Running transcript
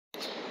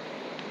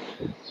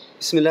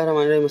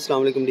Bismillahirrahmanirrahim.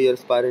 Assalamu alaikum dear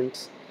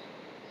aspirants.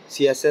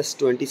 CSS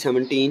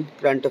 2017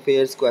 Current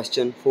Affairs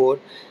Question 4.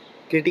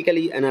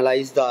 Critically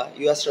analyze the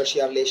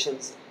US-Russia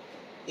relations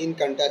in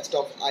context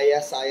of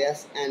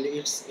ISIS and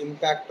its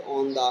impact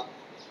on the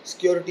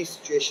security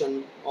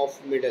situation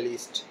of Middle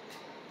East.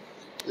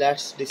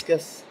 Let's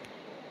discuss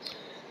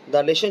the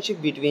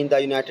relationship between the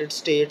United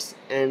States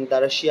and the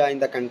Russia in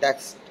the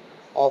context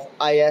of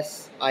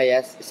ISIS,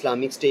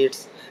 Islamic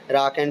States,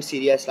 Iraq and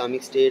Syria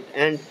Islamic State,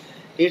 and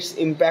its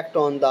impact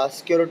on the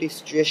security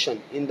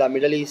situation in the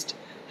Middle East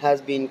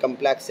has been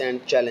complex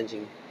and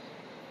challenging.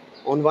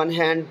 On one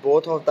hand,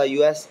 both of the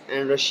US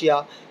and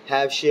Russia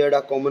have shared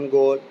a common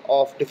goal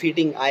of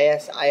defeating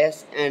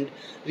ISIS and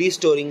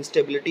restoring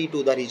stability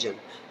to the region.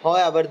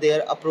 However,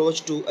 their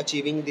approach to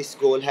achieving this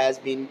goal has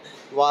been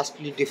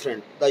vastly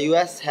different. The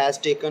US has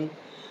taken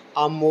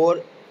a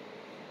more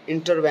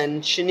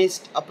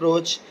interventionist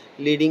approach,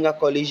 leading a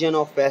coalition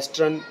of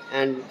Western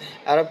and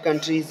Arab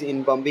countries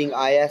in bombing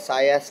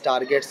ISIS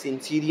targets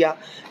in Syria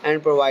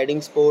and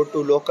providing support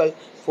to local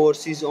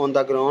forces on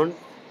the ground.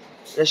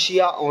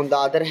 Russia, on the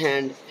other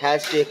hand,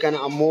 has taken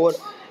a more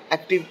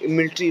active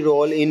military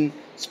role in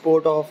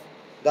support of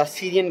the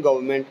Syrian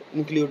government,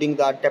 including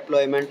the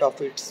deployment of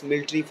its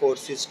military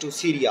forces to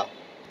Syria.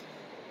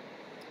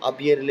 अब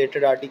ये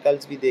related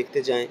articles भी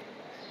देखते जाएं.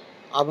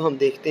 अब हम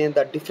देखते हैं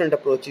the different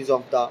approaches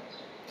of the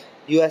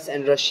US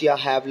and Russia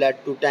have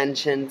led to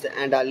tensions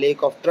and a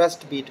lack of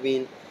trust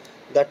between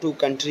the two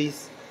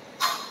countries,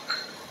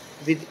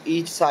 with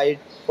each side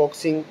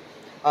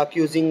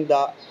accusing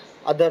the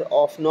other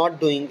of not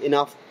doing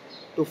enough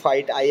to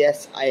fight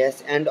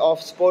ISIS and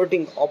of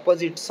supporting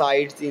opposite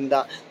sides in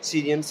the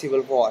Syrian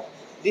civil war.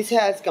 This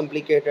has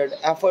complicated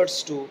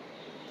efforts to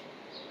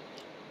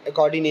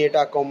coordinate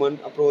a common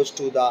approach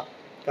to the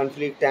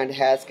conflict and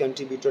has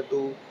contributed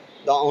to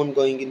the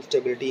ongoing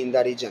instability in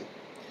the region.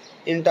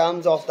 In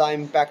terms of the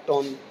impact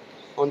on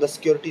the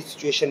security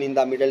situation in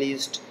the Middle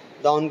East,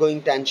 the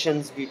ongoing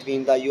tensions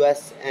between the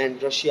US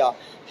and Russia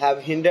have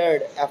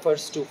hindered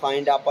efforts to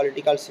find a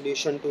political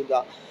solution to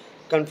the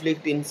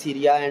conflict in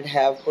Syria and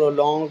have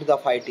prolonged the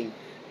fighting,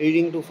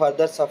 leading to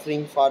further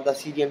suffering for the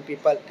Syrian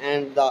people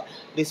and the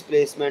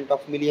displacement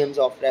of millions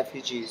of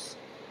refugees.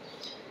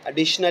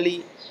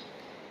 Additionally,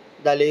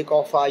 the lack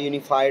of a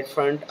unified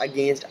front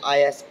against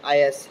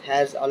ISIS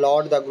has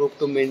allowed the group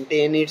to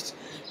maintain its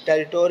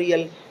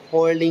territorial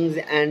holdings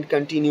and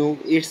continue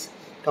its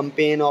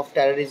campaign of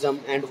terrorism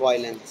and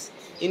violence.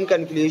 In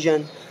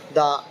conclusion,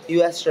 the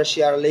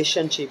US-Russia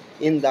relationship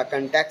in the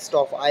context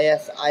of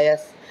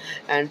ISIS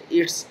and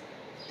its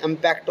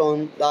impact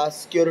on the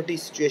security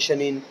situation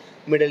in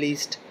Middle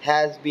East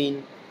has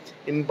been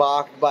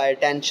marked by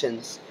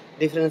tensions,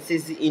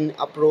 differences in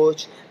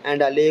approach,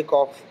 and a lack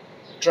of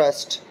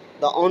trust.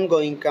 The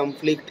ongoing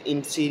conflict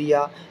in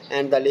Syria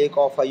and the lack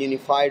of a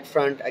unified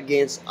front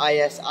against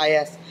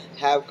ISIS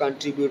have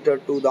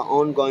contributed to the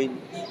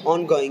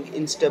ongoing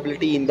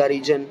instability in the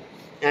region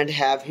and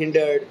have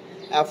hindered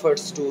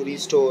efforts to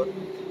restore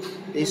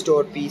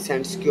peace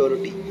and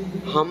security.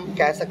 हम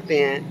कह सकते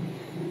हैं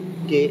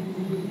कि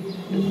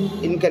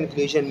in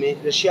conclusion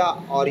में Russia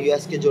और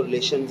US के जो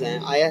relations हैं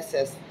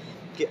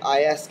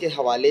IS के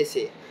हवाले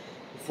से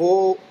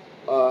वो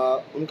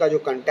उनका जो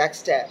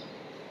कंटेक्स्ट है,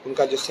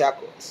 उनका जो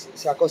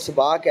सियाको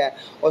सबाक है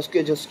और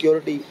उसके जो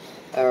सिक्योरिटी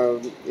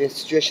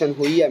सिचुएशन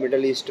हुई है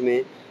मिडल ईस्ट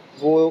में,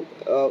 वो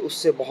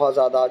उससे बहुत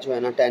ज़्यादा जो है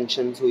ना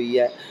टेंशन्स हुई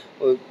है.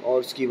 और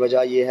उसकी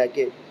वजह ये है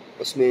कि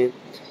उसमें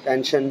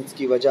टेंशन्स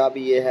की वजह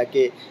भी ये है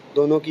कि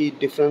दोनों की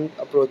डिफरेंट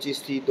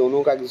अप्रोचेस थी,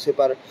 दोनों का एक दूसरे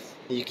पर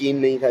यकीन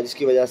नहीं था,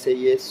 जिसकी वजह से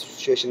ये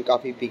सिचुएशन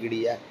काफ़ी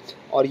बिगड़ी है.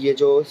 और ये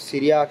जो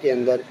सीरिया के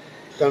अंदर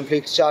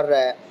कॉन्फ्लिक्ट चल रहा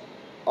है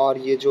और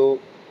ये जो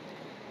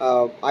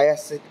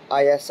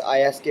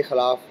IS के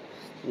ख़िलाफ़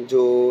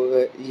जो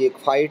ये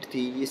फ़ाइट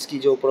थी, इसकी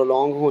जो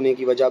प्रोलॉन्ग होने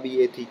की वजह भी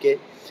ये थी कि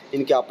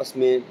इनके आपस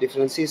में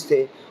डिफरेंसेस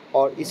थे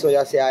और इस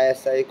वजह से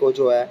ISI को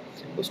जो है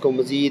उसको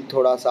मज़ीद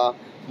थोड़ा सा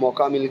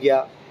मौका मिल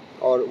गया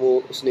और वो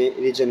उसने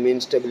रीजन में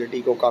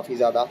इंस्टेबिलिटी को काफ़ी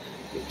ज़्यादा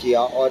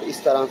किया. और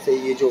इस तरह से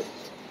ये जो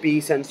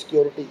पीस एंड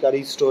सिक्योरिटी का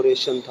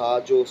रिस्टोरेशन था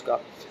जो उसका,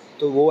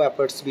 तो वो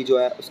एफर्ट्स भी जो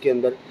है उसके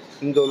अंदर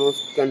इन दोनों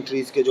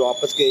कंट्रीज़ के जो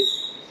आपस के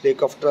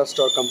लेक ऑफ ट्रस्ट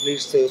और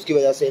कंफ्लिक्ट्स थे, उसकी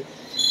वजह से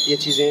ये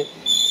चीज़ें,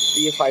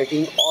 ये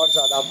फाइटिंग और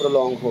ज़्यादा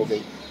प्रोलॉन्ग हो गई.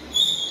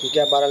 ठीक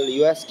है, बहरहाल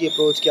US की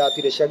अप्रोच क्या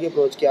थी, रशिया की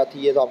अप्रोच क्या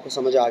थी, ये तो आपको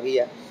समझ आ गई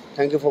है.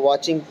 Thank you for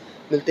watching.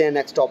 मिलते हैं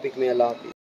नेक्स्ट टॉपिक में. अल्लाह हाफ़िज़.